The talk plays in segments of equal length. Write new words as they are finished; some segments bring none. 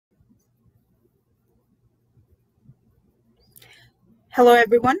Hello,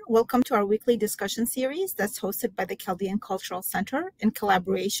 everyone. Welcome to our weekly discussion series that's hosted by the Chaldean Cultural Center in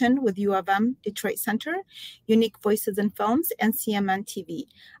collaboration with U of M Detroit Center, Unique Voices in Films, and CMN TV.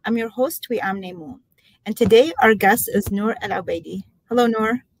 I'm your host, Wiam Nemu. And today our guest is Nur Al Ebeid. Hello,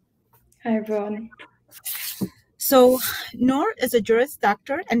 Nur. Hi, everyone. So, Nur is a Juris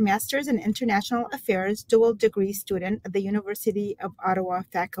Doctor and Master's in International Affairs dual degree student at the University of Ottawa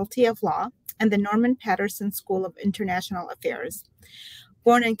Faculty of Law and the Norman Patterson School of International Affairs.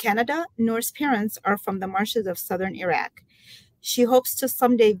 Born in Canada, Nur's parents are from the Marshes of Southern Iraq. She hopes to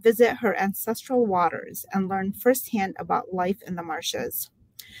someday visit her ancestral waters and learn firsthand about life in the marshes.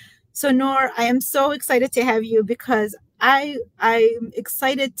 So, Nur, I am so excited to have you because I'm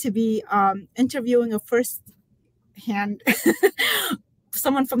excited to be interviewing a first-hand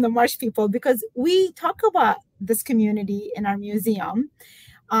someone from the Marsh people, because we talk about this community in our museum,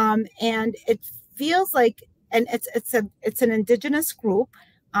 and it feels like, and it's an indigenous group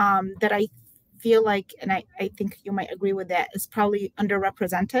that I feel like, and I think you might agree with that, is probably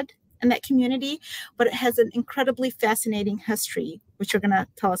underrepresented in that community, but it has an incredibly fascinating history, which you're going to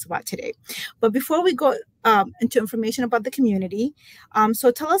tell us about today. But before we go into information about the community, so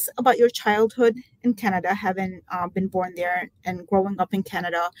tell us about your childhood in Canada, having been born there and growing up in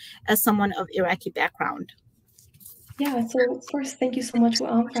Canada as someone of Iraqi background. Yeah, so first, thank you so much,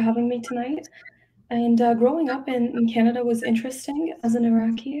 Wiam, for having me tonight. And growing up in Canada was interesting as an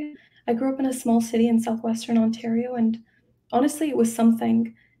Iraqi. I grew up in a small city in southwestern Ontario, and honestly, it was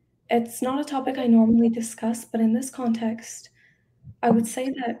something. It's not a topic I normally discuss, but in this context, I would say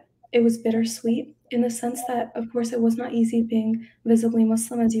that it was bittersweet in the sense that, of course, it was not easy being visibly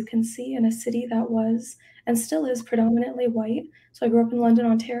Muslim, as you can see, in a city that was and still is predominantly white. So I grew up in London,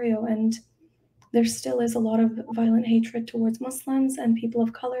 Ontario, and there still is a lot of violent hatred towards Muslims and people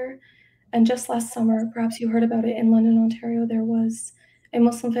of color. And just last summer, perhaps you heard about it in London, Ontario, there was a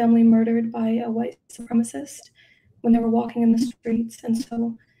Muslim family murdered by a white supremacist when they were walking in the streets. And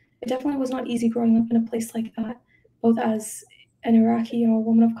so it definitely was not easy growing up in a place like that, both as an Iraqi, a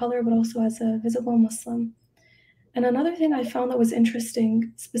woman of color, but also as a visible Muslim. And another thing I found that was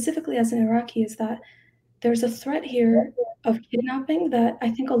interesting, specifically as an Iraqi, is that there's a threat here of kidnapping that I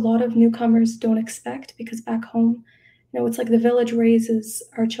think a lot of newcomers don't expect, because back home, it's like the village raises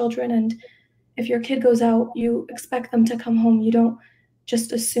our children, and if your kid goes out, you expect them to come home. You don't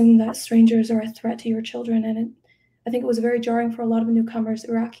just assume that strangers are a threat to your children. And I think it was very jarring for a lot of newcomers,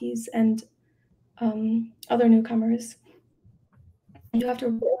 Iraqis and other newcomers. You have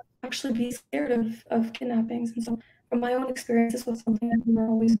to actually be scared of kidnappings. And so from my own experience, this was something that we were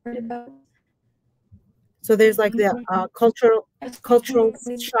always worried about. So there's like the cultural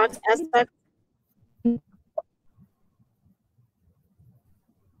shock aspect.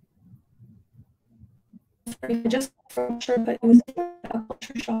 Just for sure, but it was a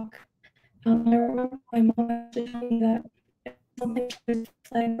culture shock. I remember my mom actually telling me that something she was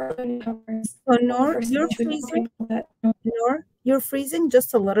like for other newcomers. So Nur, you're freezing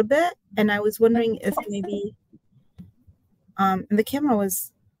just a little bit, and I was wondering if maybe the camera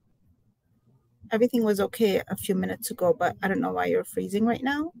was, everything was okay a few minutes ago, but I don't know why you're freezing right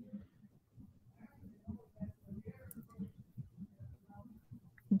now.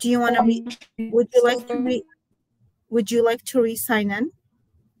 Do you want to would you like to re-sign in?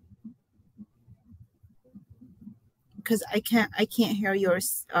 Because I can't hear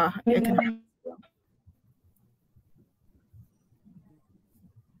yours.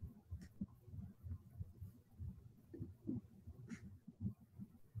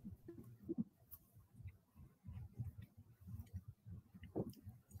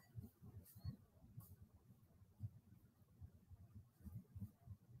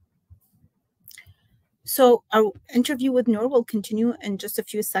 So our interview with Nur will continue in just a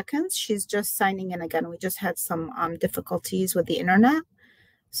few seconds. She's just signing in again. We just had some difficulties with the internet,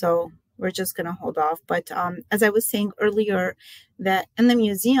 so we're just going to hold off. But as I was saying earlier, that in the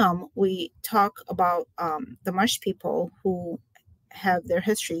museum, we talk about the Marsh people who have their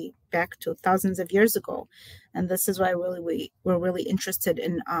history back to thousands of years ago. And this is why we're really interested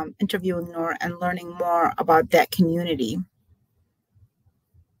in interviewing Nur and learning more about that community.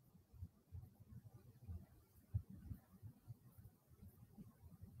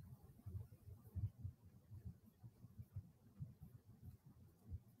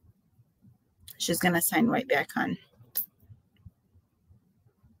 She's going to sign right back on.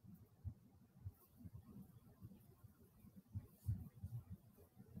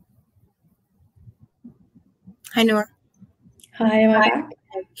 Hi, Nur. Hi, am I back?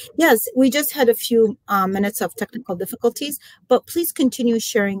 Yes, we just had a few minutes of technical difficulties, but please continue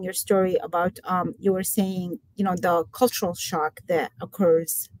sharing your story about you were saying, the cultural shock that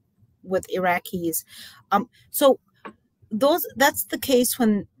occurs with Iraqis. So that's the case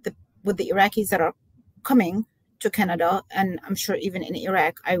with the Iraqis that are coming to Canada, and I'm sure even in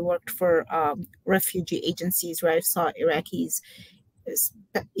Iraq, I worked for refugee agencies where I saw Iraqis,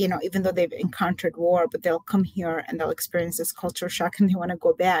 even though they've encountered war, but they'll come here and they'll experience this culture shock and they want to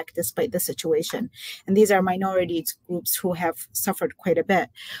go back despite the situation. And these are minority groups who have suffered quite a bit.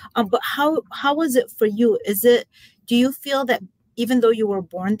 But how was it for you? Do you feel that even though you were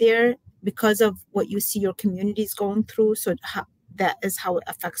born there, because of what you see your communities going through, that is how it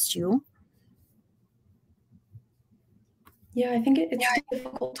affects you? Yeah, I think it's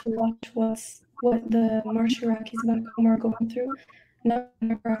difficult to watch what the Marsh Iraqis back home are going through. Now,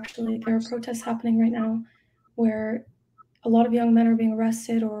 actually, there are protests happening right now where a lot of young men are being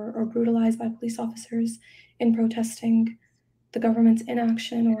arrested or brutalized by police officers in protesting the government's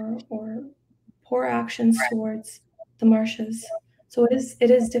inaction or poor actions towards the marshes. So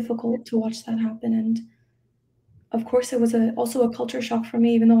it is difficult to watch that happen. And of course, it was also a culture shock for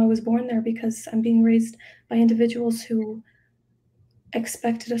me, even though I was born there, because I'm being raised by individuals who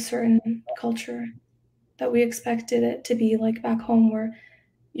expected a certain culture, that we expected it to be like back home where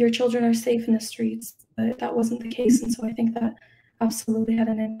your children are safe in the streets, but that wasn't the case. And so I think that absolutely had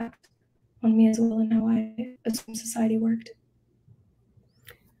an impact on me as well and how I assumed society worked.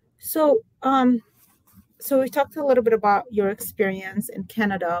 So, we talked a little bit about your experience in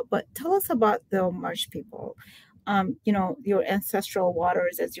Canada, but tell us about the Marsh people. Your ancestral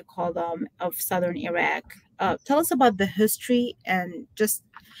waters, as you call them, of Southern Iraq. Tell us about the history and just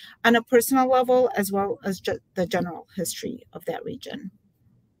on a personal level, as well as just the general history of that region.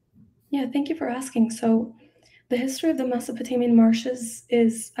 Yeah, thank you for asking. So, the history of the Mesopotamian marshes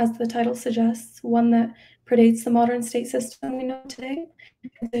is, as the title suggests, one that predates the modern state system we know today.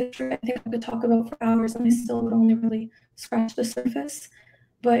 It's a history I think I could talk about for hours, and I still would only really scratch the surface.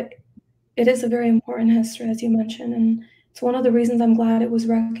 But it is a very important history, as you mentioned, and it's one of the reasons I'm glad it was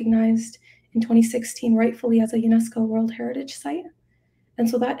recognized in 2016 rightfully as a UNESCO World Heritage Site. And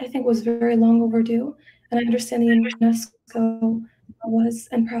so that I think was very long overdue. And I understand the UNESCO was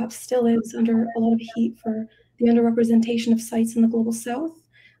and perhaps still is under a lot of heat for the underrepresentation of sites in the global south,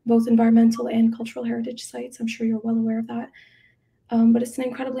 both environmental and cultural heritage sites. I'm sure you're well aware of that. But it's an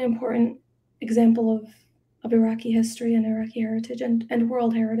incredibly important example of Iraqi history and Iraqi heritage and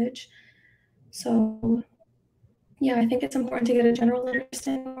world heritage. So yeah, I think it's important to get a general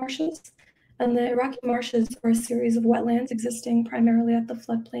understanding of marshes. And the Iraqi marshes are a series of wetlands existing primarily at the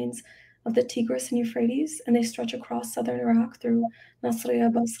floodplains of the Tigris and Euphrates, and they stretch across southern Iraq through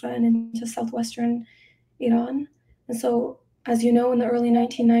Nasiriyah, Basra, and into southwestern Iran. And so, as you know, in the early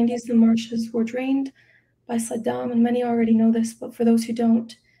 1990s, the marshes were drained by Saddam, and many already know this, but for those who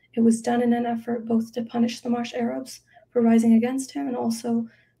don't, it was done in an effort both to punish the Marsh Arabs for rising against him and also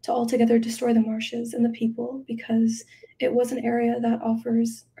to altogether destroy the marshes and the people, because it was an area that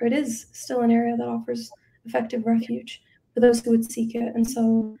offers, or it is still an area that offers effective refuge for those who would seek it. And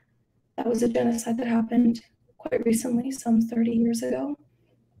so that was a genocide that happened quite recently, some 30 years ago.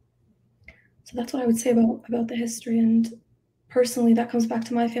 So that's what I would say about the history. And personally, that comes back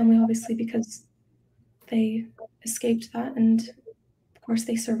to my family, obviously, because they escaped that. And of course,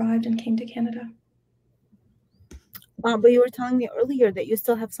 they survived and came to Canada. But you were telling me earlier that you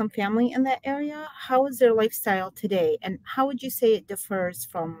still have some family in that area. How is their lifestyle today? And how would you say it differs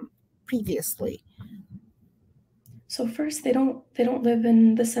from previously? So first, they don't live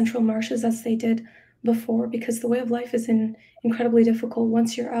in the central marshes as they did before, because the way of life is incredibly difficult.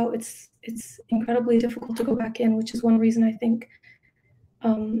 Once you're out, it's incredibly difficult to go back in, which is one reason I think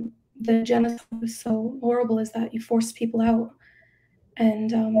the genocide was so horrible, is that you force people out,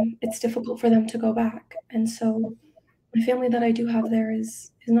 and it's difficult for them to go back. And so my family that I do have there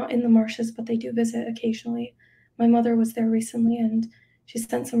is not in the marshes, but they do visit occasionally. My mother was there recently, and she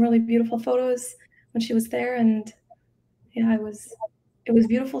sent some really beautiful photos when she was there, and yeah, it was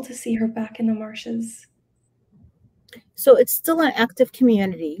beautiful to see her back in the marshes. So it's still an active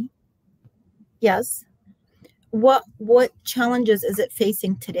community. Yes. What challenges is it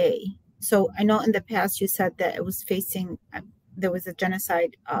facing today? So I know in the past you said that it was facing there was a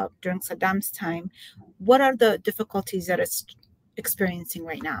genocide during Saddam's time. What are the difficulties that it's experiencing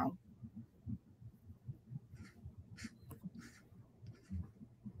right now?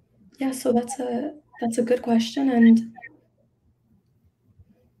 Yeah, so that's a good question. And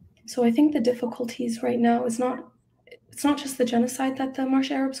so I think the difficulties right now is not it's not just the genocide that the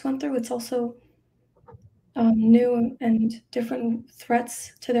Marsh Arabs went through, it's also new and different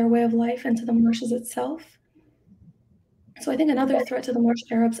threats to their way of life and to the marshes itself. So I think another threat to the Marsh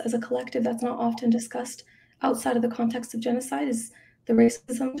Arabs as a collective that's not often discussed outside of the context of genocide is the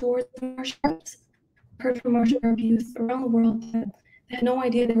racism towards the Marsh Arabs. I've heard from Marsh Arab youth around the world that they had no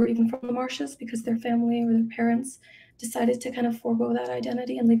idea they were even from the marshes because their family or their parents decided to kind of forego that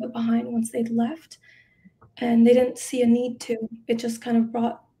identity and leave it behind once they'd left. And they didn't see a need to. It just kind of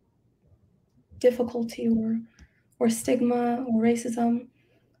brought difficulty or stigma or racism.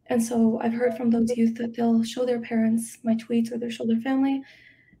 And so I've heard from those youth that they'll show their parents my tweets or they'll show their family,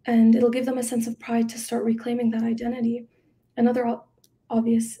 and it'll give them a sense of pride to start reclaiming that identity. Another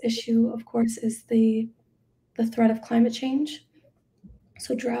obvious issue, of course, is the threat of climate change.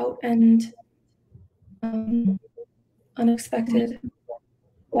 So drought and unexpected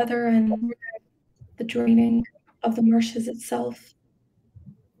weather and the draining of the marshes itself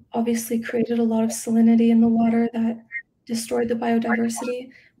obviously created a lot of salinity in the water that destroyed the biodiversity.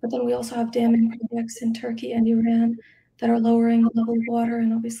 But then we also have damming projects in Turkey and Iran that are lowering the level of water,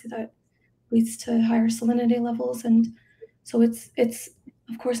 and obviously that leads to higher salinity levels. And so it's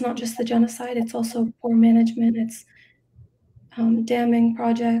of course not just the genocide, it's also poor management, it's damming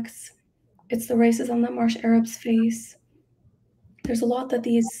projects, it's the racism that Marsh Arabs face. There's a lot that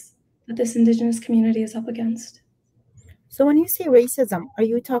this indigenous community is up against. So when you say racism, are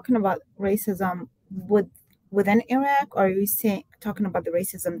you talking about racism within Iraq, or are you talking about the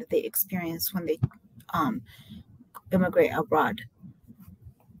racism that they experience when they immigrate abroad?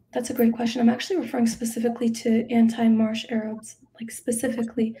 That's a great question. I'm actually referring specifically to anti-Marsh Arabs, like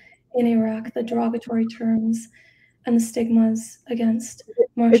specifically in Iraq, the derogatory terms and the stigmas against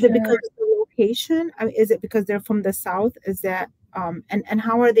Marsh Is it because Arabs. of the location? I mean, is it because they're from the south? Is that and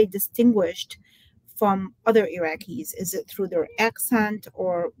how are they distinguished from other Iraqis? Is it through their accent,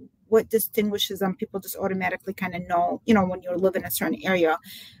 or what distinguishes them? People just automatically kind of know, when you live in a certain area.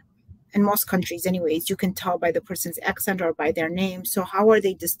 In most countries, anyways, you can tell by the person's accent or by their name. So how are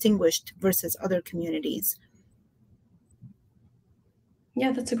they distinguished versus other communities?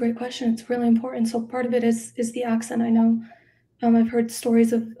 Yeah, that's a great question. It's really important. So part of it is the accent. I know I've heard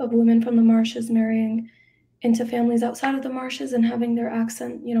stories of women from the marshes marrying into families outside of the marshes and having their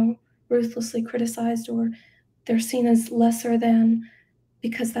accent, ruthlessly criticized, or they're seen as lesser than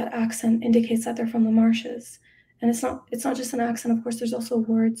because that accent indicates that they're from the marshes. And it's not just an accent. Of course, there's also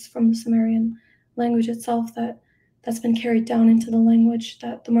words from the Sumerian language itself that's been carried down into the language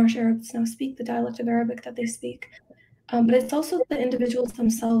that the Marsh Arabs now speak, the dialect of Arabic that they speak. But it's also the individuals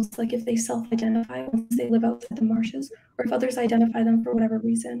themselves, like if they self-identify once they live outside the marshes, or if others identify them for whatever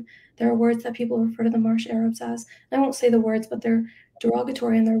reason. There are words that people refer to the Marsh Arabs as. I won't say the words, but they're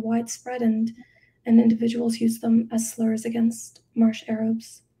derogatory and they're widespread, and individuals use them as slurs against Marsh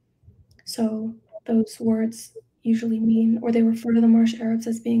Arabs. So those words usually mean, or they refer to the Marsh Arabs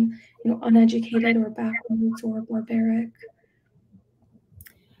as being, uneducated or backwards or barbaric.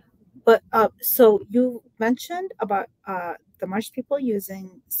 But so you mentioned about the Marsh people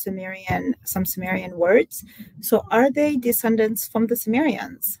using some Sumerian words. So are they descendants from the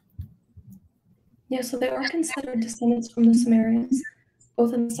Sumerians? Yeah, so they are considered descendants from the Sumerians,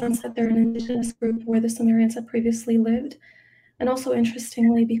 both in the sense that they're an indigenous group where the Sumerians had previously lived, and also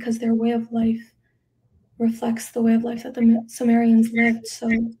interestingly because their way of life reflects the way of life that the Sumerians lived. So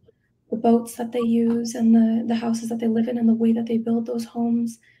the boats that they use and the houses that they live in and the way that they build those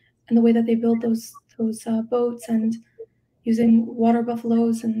homes and the way that they build those boats and using water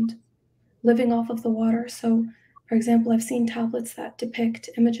buffaloes and living off of the water. So, for example, I've seen tablets that depict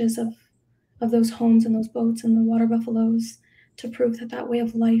images of those homes and those boats and the water buffaloes to prove that that way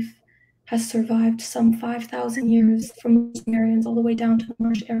of life has survived some 5,000 years from the Sumerians all the way down to the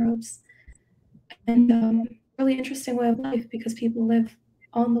Marsh Arabs. And really interesting way of life because people live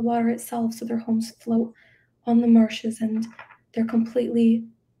on the water itself, so their homes float on the marshes and they're completely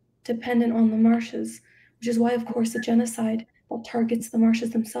dependent on the marshes, which is why, of course, the genocide that targets the marshes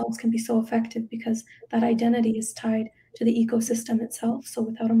themselves can be so effective because that identity is tied to the ecosystem itself. So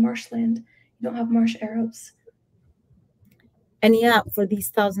without a marshland, you don't have Marsh Arabs. And yeah, for these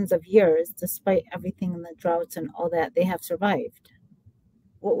thousands of years, despite everything and the droughts and all that, they have survived.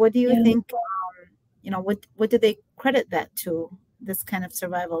 What do you think? What do they credit that to? This kind of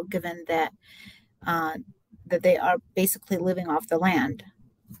survival, given that that they are basically living off the land.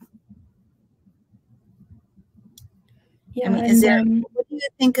 Yeah, I mean, what do you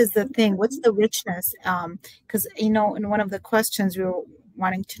think is the thing? What's the richness? Because in one of the questions we were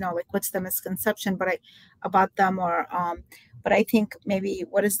wanting to know, like, what's the misconception, about them, or but I think maybe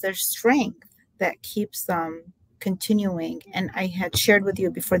what is their strength that keeps them continuing. And I had shared with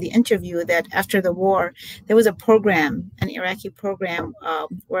you before the interview that after the war, there was a program, an Iraqi program,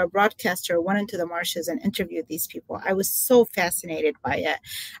 where a broadcaster went into the marshes and interviewed these people. I was so fascinated by it.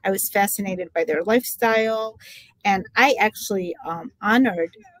 I was fascinated by their lifestyle. And I actually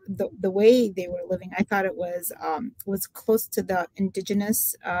honored the way they were living. I thought it was close to the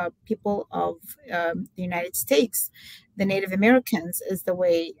indigenous people of the United States. The Native Americans is the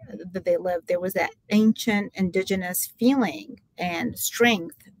way that they lived. There was that ancient indigenous feeling and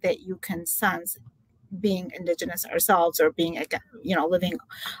strength that you can sense being indigenous ourselves, or being, living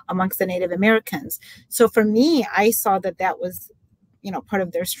amongst the Native Americans. So for me, I saw that was, part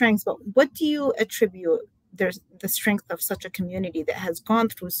of their strengths. But what do you attribute there's the strength of such a community that has gone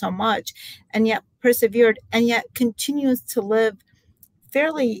through so much and yet persevered and yet continues to live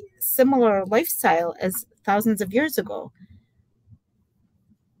fairly similar lifestyle as thousands of years ago?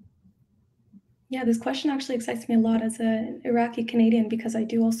 Yeah, this question actually excites me a lot as an Iraqi Canadian, because I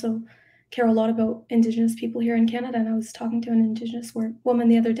do also care a lot about Indigenous people here in Canada. And I was talking to an Indigenous woman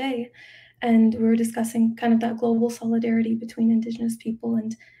the other day, and we were discussing kind of that global solidarity between Indigenous people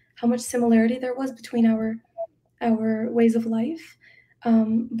and how much similarity there was between our ways of life.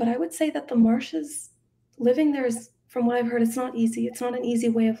 But I would say that the marshes, living there is, from what I've heard, it's not easy. It's not an easy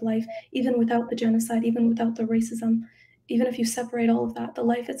way of life, even without the genocide, even without the racism. Even if you separate all of that, the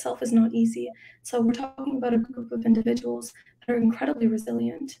life itself is not easy. So we're talking about a group of individuals that are incredibly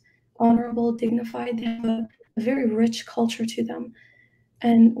resilient, honorable, dignified. They have a very rich culture to them.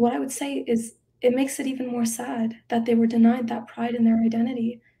 And what I would say is it makes it even more sad that they were denied that pride in their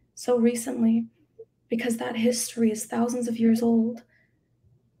identity so recently, because that history is thousands of years old.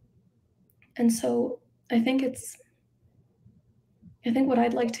 And so I think what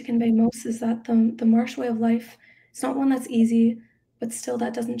I'd like to convey most is that the Marsh way of life, it's not one that's easy, but still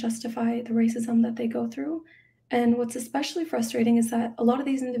that doesn't justify the racism that they go through. And what's especially frustrating is that a lot of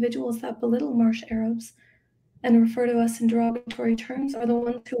these individuals that belittle Marsh Arabs and refer to us in derogatory terms are the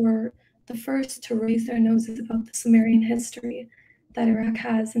ones who are the first to raise their noses about the Sumerian history that Iraq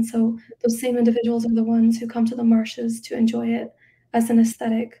has. And so those same individuals are the ones who come to the marshes to enjoy it as an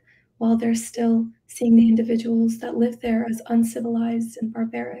aesthetic, while they're still seeing the individuals that live there as uncivilized and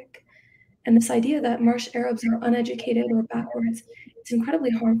barbaric. And this idea that Marsh Arabs are uneducated or backwards, it's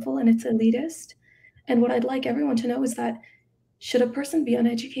incredibly harmful and it's elitist. And what I'd like everyone to know is that should a person be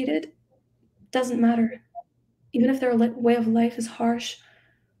uneducated, doesn't matter. Even if their way of life is harsh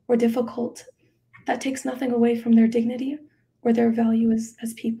or difficult, that takes nothing away from their dignity or their value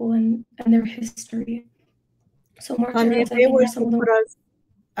as people and their history. So Marsh I mean, if Arabs, I they think were they're to some of the... put us,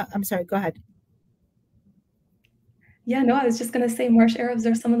 I'm sorry, go ahead. Yeah, no, I was just going to say Marsh Arabs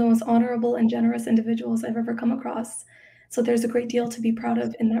are some of the most honorable and generous individuals I've ever come across. So there's a great deal to be proud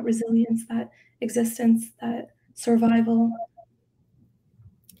of in that resilience, that existence, that survival.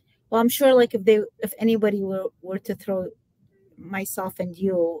 Well, I'm sure like if anybody were to throw myself and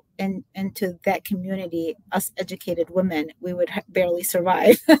you into that community, us educated women, we would barely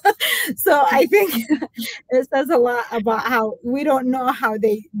survive. So I think it says a lot about how we don't know how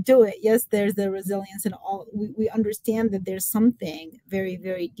they do it. Yes, there's the resilience and all. We understand that there's something very,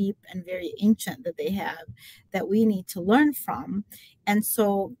 very deep and very ancient that they have that we need to learn from. And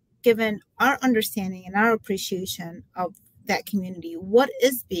so given our understanding and our appreciation of that community, what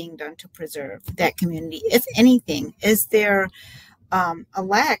is being done to preserve that community, if anything? Is there a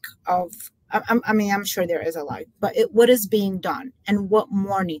lack of, I mean, I'm sure there is a lot, but what is being done and what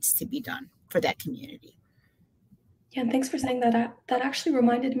more needs to be done for that community? Yeah, and thanks for saying that. That actually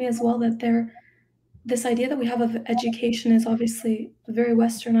reminded me as well that this idea that we have of education is obviously a very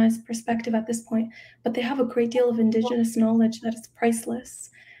westernized perspective at this point, but they have a great deal of indigenous knowledge that is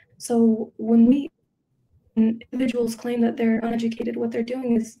priceless. So when individuals claim that they're uneducated, what they're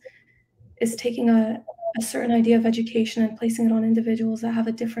doing is taking a certain idea of education and placing it on individuals that have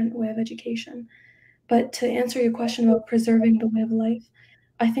a different way of education. But to answer your question about preserving the way of life,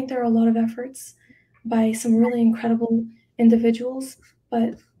 I think there are a lot of efforts by some really incredible individuals.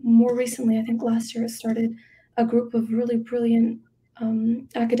 But more recently, I think last year, it started a group of really brilliant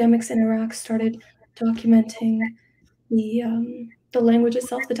academics in Iraq started documenting the language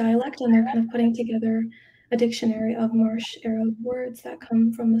itself, the dialect, and they're kind of putting together a dictionary of Marsh Arab words that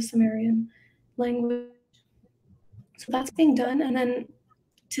come from the Sumerian language. So that's being done. And then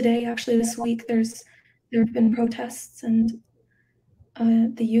today, actually this week, there have been protests, and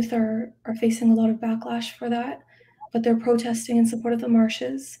the youth are facing a lot of backlash for that, but they're protesting in support of the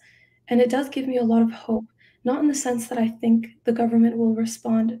marshes. And it does give me a lot of hope, not in the sense that I think the government will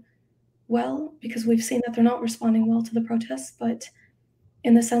respond well, because we've seen that they're not responding well to the protests, but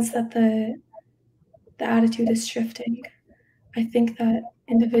in the sense that the attitude is shifting. I think that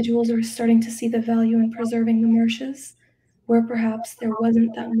individuals are starting to see the value in preserving the marshes where perhaps there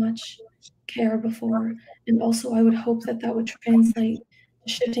wasn't that much care before. And also, I would hope that that would translate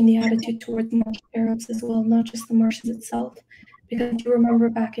to shifting the attitude towards marsh Arabs as well, not just the marshes itself. Because I do remember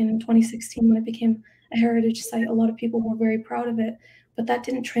back in 2016 when it became a heritage site, a lot of people were very proud of it, but that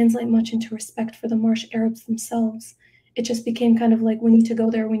didn't translate much into respect for the marsh Arabs themselves. It just became kind of like, we need to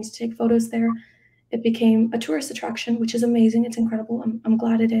go there, we need to take photos there. It became a tourist attraction, which is amazing. It's incredible. I'm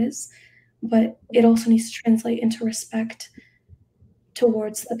glad it is. But it also needs to translate into respect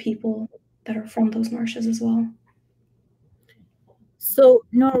towards the people that are from those marshes as well. So,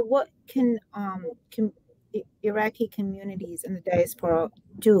 Nor, what can Iraqi communities in the diaspora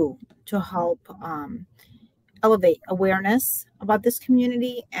do to help elevate awareness about this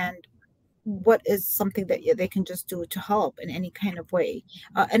community, and what is something that they can just do to help in any kind of way?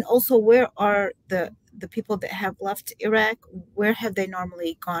 And also, where are the people that have left Iraq? Where have they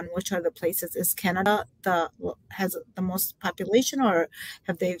normally gone? Which are the places? Is Canada has the most population, or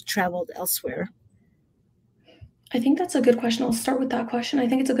have they traveled elsewhere? I think that's a good question. I'll start with that question. I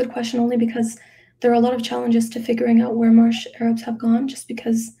think it's a good question only because there are a lot of challenges to figuring out where Marsh Arabs have gone, just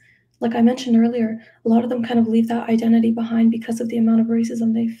because, like I mentioned earlier, a lot of them kind of leave that identity behind because of the amount of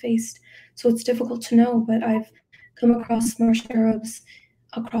racism they've faced. So it's difficult to know, but I've come across Marsh Arabs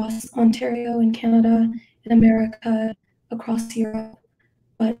across Ontario in Canada, in America, across Europe.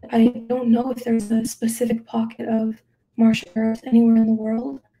 But I don't know if there's a specific pocket of Marsh Arabs anywhere in the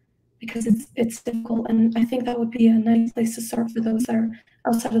world because it's difficult. And I think that would be a nice place to start for those that are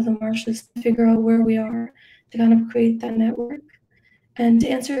outside of the marshes to figure out where we are, to kind of create that network. And to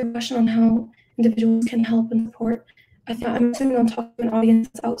answer your question on how individuals can help and support, I'm assuming I'm talking to an audience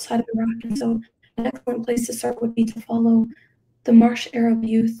that's outside of Iraq. And so an excellent place to start would be to follow the Marsh Arab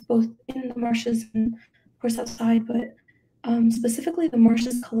youth, both in the marshes and of course outside, but specifically the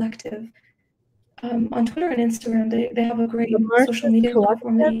Marshes Collective. On Twitter and Instagram, they have a great The social Marshes media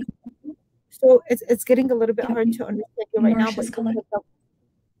platform that Collective. So it's getting a little bit yeah, hard to understand you right now, but Marshes Collective. the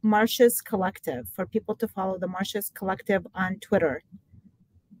Marshes Collective, for people to follow the Marshes Collective on Twitter.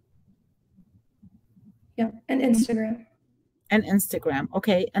 Yeah, and Instagram. And Instagram.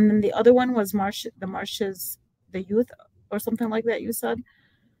 Okay. And then the other one was the Marshes, the youth, or something like that, you said?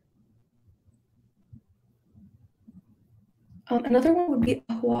 Another one would be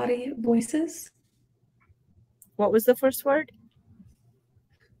Ahwadi Voices. What was the first word?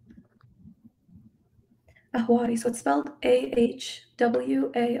 Ahwadi. So it's spelled Ahwari.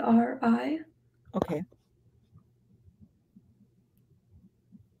 Okay.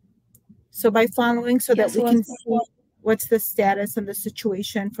 So by following, so that we can see what's the status and the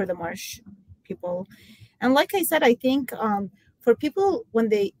situation for the Marsh people. And like I said, I think for people when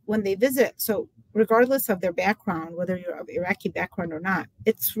they visit, so regardless of their background, whether you're of Iraqi background or not,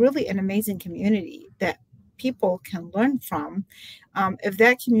 it's really an amazing community that people can learn from. If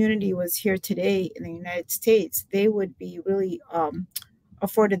that community was here today in the United States, they would be really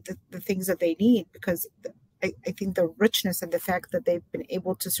afforded the things that they need, because I think the richness and the fact that they've been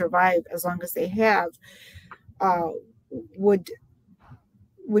able to survive as long as they have would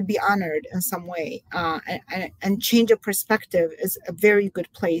be honored in some way, and change of perspective is a very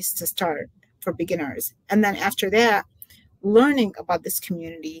good place to start for beginners. And then after that, learning about this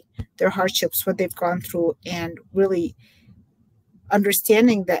community, their hardships, what they've gone through, and really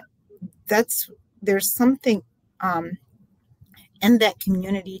understanding that there's something in that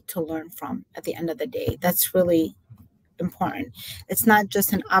community to learn from at the end of the day. That's really important. It's not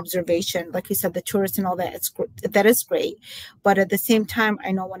just an observation, like you said, the tourists and all that. That is great, but at the same time,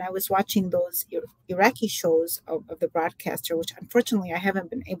 I know when I was watching those Iraqi shows of the broadcaster, which unfortunately I haven't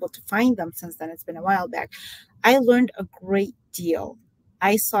been able to find them since then, it's been a while back, I learned a great deal.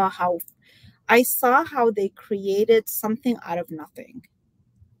 I saw how they created something out of nothing.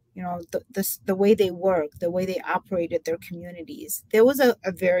 You know, the way they work, the way they operated their communities. There was a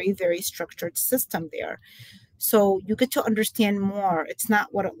very, very structured system there. So you get to understand more. It's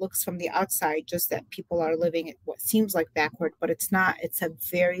not what it looks from the outside, just that people are living at what seems like backward, but it's not. It's a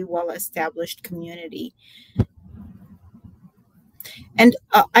very well-established community. And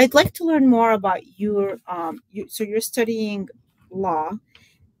I'd like to learn more about so you're studying law.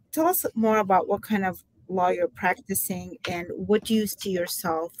 Tell us more about what kind of law you're practicing, and what do you see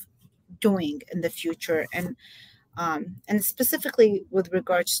yourself doing in the future, and specifically with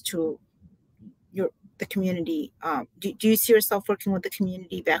regards to the community. Do you see yourself working with the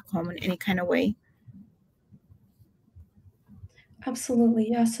community back home in any kind of way? Absolutely,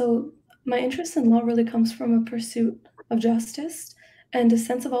 yeah. So my interest in law really comes from a pursuit of justice. and a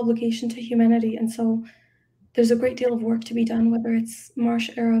sense of obligation to humanity. And so there's a great deal of work to be done, whether it's Marsh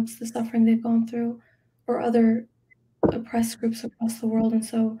Arabs, the suffering they've gone through, or other oppressed groups across the world. And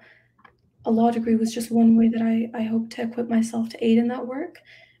so a law degree was just one way that I hope to equip myself to aid in that work.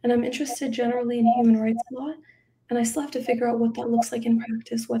 And I'm interested generally in human rights law, and I still have to figure out what that looks like in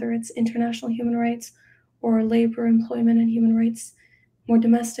practice, whether it's international human rights or labor, employment, and human rights more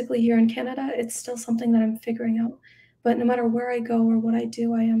domestically here in Canada. It's still something that I'm figuring out. But no matter where I go or what I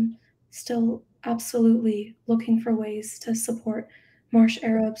do, I am still absolutely looking for ways to support marsh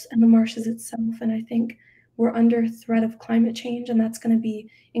Arabs and the marshes itself. And I think we're under threat of climate change, and that's going to be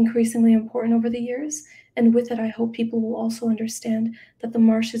increasingly important over the years. And with it, I hope people will also understand that the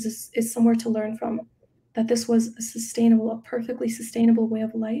marshes is somewhere to learn from, that this was a perfectly sustainable way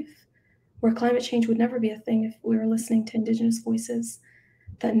of life, where climate change would never be a thing if we were listening to Indigenous voices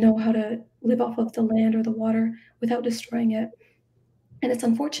that know how to live off of the land or the water without destroying it. And it's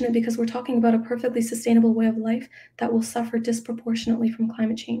unfortunate because we're talking about a perfectly sustainable way of life that will suffer disproportionately from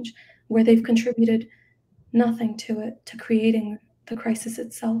climate change, where they've contributed nothing to it, to creating the crisis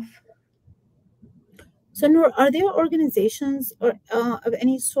itself. So, Nur, are there organizations or of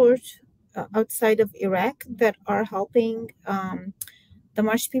any sort outside of Iraq that are helping the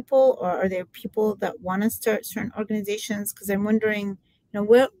Marsh people, or are there people that want to start certain organizations? Because I'm wondering,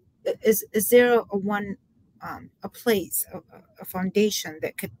 where is there a place, a foundation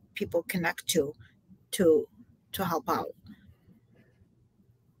that people connect to help out?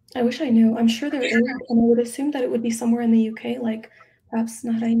 I wish I knew. I'm sure there is, and I would assume that it would be somewhere in the UK, like perhaps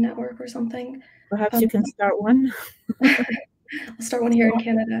Nahai Network or something. Perhaps you can start one. I'll start one here in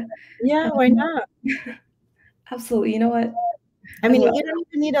Canada. Yeah, why not? Absolutely. You know what? I mean, you don't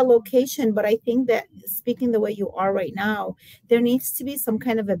even need a location, but I think that speaking the way you are right now, there needs to be some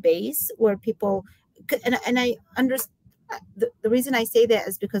kind of a base where people, and I understand. The reason I say that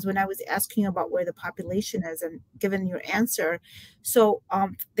is because when I was asking about where the population is and given your answer, so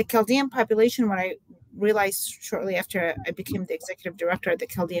the Chaldean population, when I realized shortly after I became the executive director at the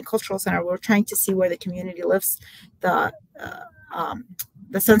Chaldean Cultural Center, we were trying to see where the community lives, the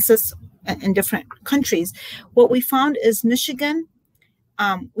census in different countries. What we found is Michigan.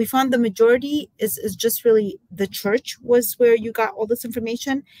 We found the majority is just really the church was where you got all this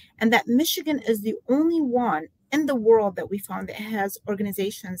information, and that Michigan is the only one in the world that we found that has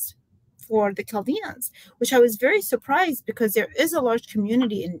organizations for the Chaldeans, which I was very surprised because there is a large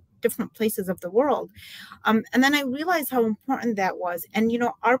community in different places of the world. And then I realized how important that was. And,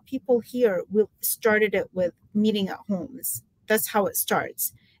 our people here, we started it with meeting at homes. That's how it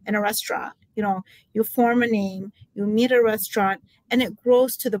starts in a restaurant. You form a name, you meet a restaurant, and it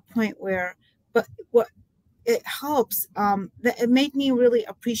grows to the point where, but what it helps, that it made me really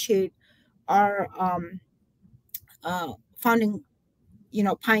appreciate our founding,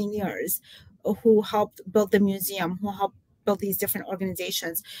 pioneers who helped build the museum, who helped build these different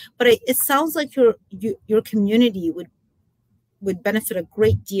organizations. But it sounds like your community would benefit a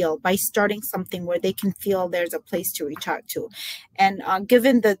great deal by starting something where they can feel there's a place to reach out to. And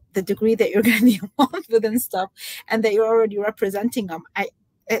given the degree that you're going to be involved with and stuff, and that you're already representing them,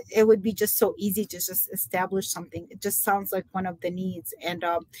 it would be just so easy to just establish something. It just sounds like one of the needs. And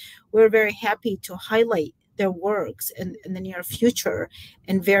we're very happy to highlight their works in the near future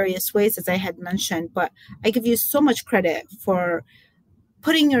in various ways, as I had mentioned. But I give you so much credit for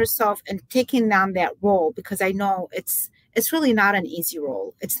putting yourself and taking on that role, because I know it's really not an easy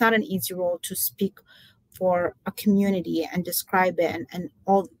role. It's not an easy role to speak for a community and describe it and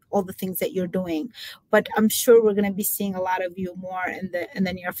all the things that you're doing. But I'm sure we're going to be seeing a lot of you more in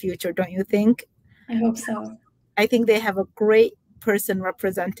the near future, don't you think? I hope so. I think they have a great person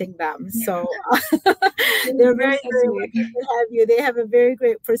representing them. So they're very, very lucky to have you. They have a very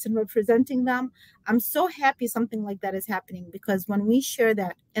great person representing them. I'm so happy something like that is happening, because when we share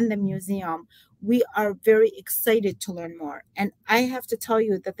that in the museum, we are very excited to learn more. And I have to tell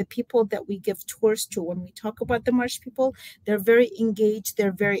you that the people that we give tours to when we talk about the Marsh people, they're very engaged,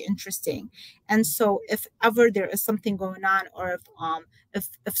 they're very interesting. And so if ever there is something going on, or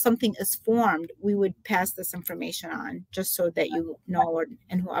if something is formed, we would pass this information on just so that you know,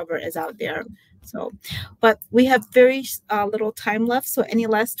 and whoever is out there. So, but we have very little time left. So any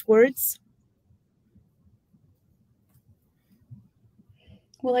last words?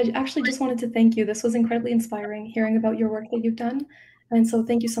 Well, I actually just wanted to thank you. This was incredibly inspiring hearing about your work that you've done. And so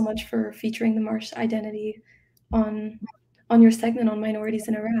thank you so much for featuring the Marsh identity on your segment on minorities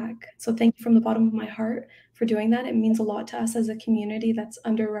in Iraq. So thank you from the bottom of my heart for doing that. It means a lot to us as a community that's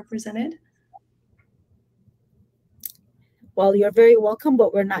underrepresented. Well, you're very welcome,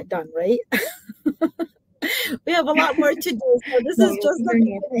 but we're not done, right? We have a lot more to do. So this No, is you'll just be the hearing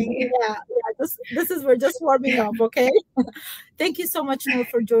more from beginning. me. Yeah, yeah. We're just warming up, okay? Thank you so much, Nur,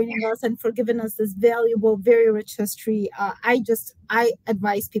 for joining us and for giving us this valuable, very rich history. I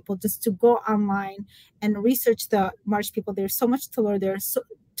advise people just to go online and research the Marsh people. There's so much to learn.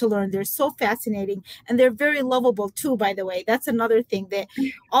 They're so fascinating, and they're very lovable too, by the way. That's another thing, that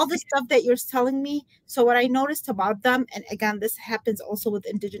all the stuff that you're telling me. So what I noticed about them, and again, this happens also with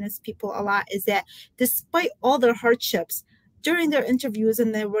Indigenous people a lot, is that despite all their hardships during their interviews,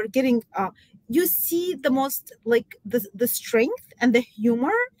 and they were getting you see the most, like, the strength and the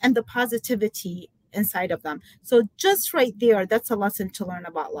humor and the positivity inside of them. So just right there, that's a lesson to learn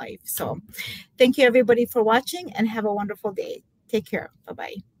about life. So thank you everybody for watching, and have a wonderful day. Take care.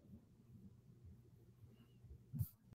 Bye-bye.